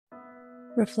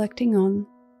Reflecting on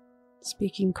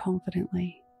speaking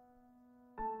confidently,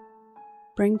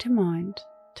 bring to mind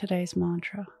today's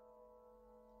mantra.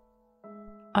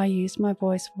 I use my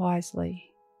voice wisely,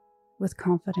 with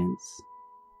confidence.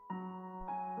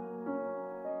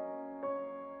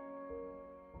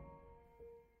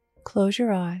 Close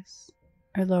your eyes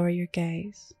or lower your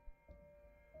gaze.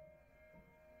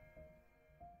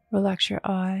 Relax your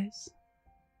eyes,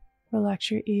 relax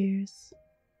your ears,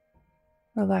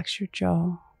 relax your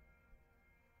jaw.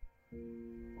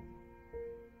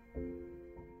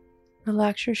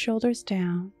 Relax your shoulders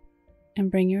down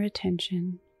and bring your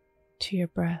attention to your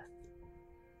breath.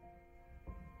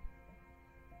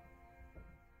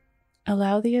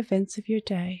 Allow the events of your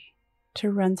day to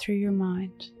run through your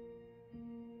mind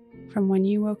from when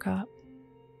you woke up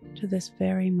to this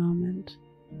very moment.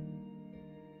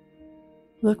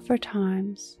 Look for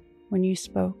times when you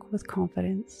spoke with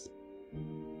confidence.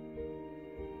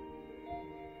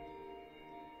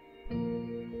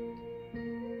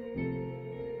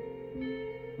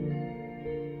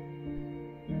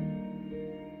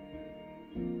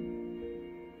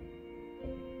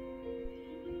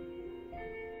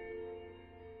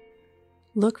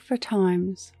 Look for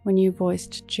times when you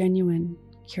voiced genuine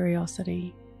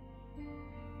curiosity.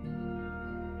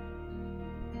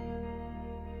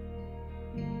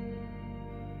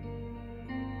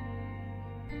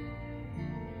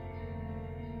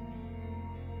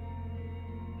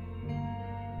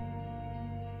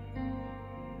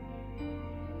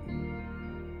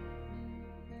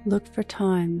 Look for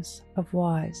times of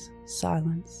wise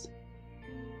silence.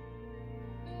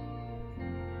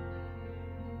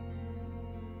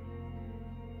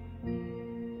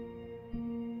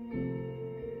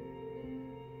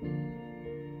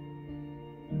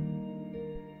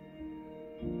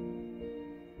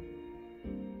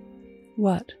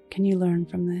 What can you learn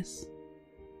from this?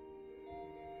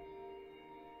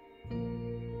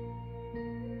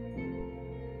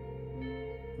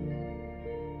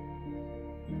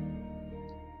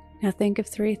 Now think of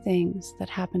 3 things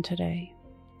that happened today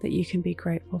that you can be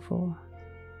grateful for.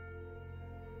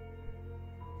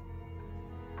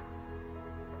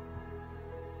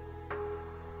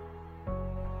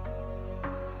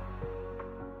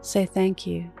 Say thank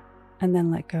you and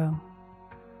then let go.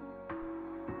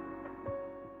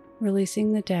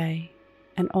 Releasing the day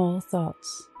and all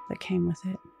thoughts that came with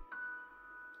it.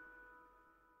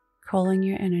 Calling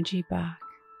your energy back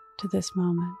to this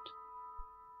moment.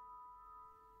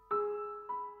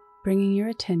 Bringing your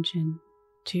attention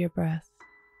to your breath.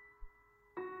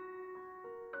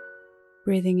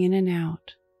 Breathing in and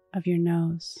out of your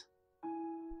nose.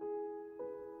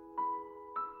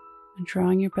 And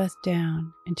drawing your breath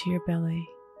down into your belly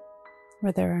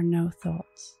where there are no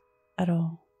thoughts at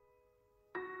all.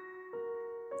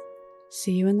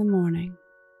 See you in the morning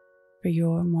for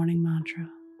your morning mantra.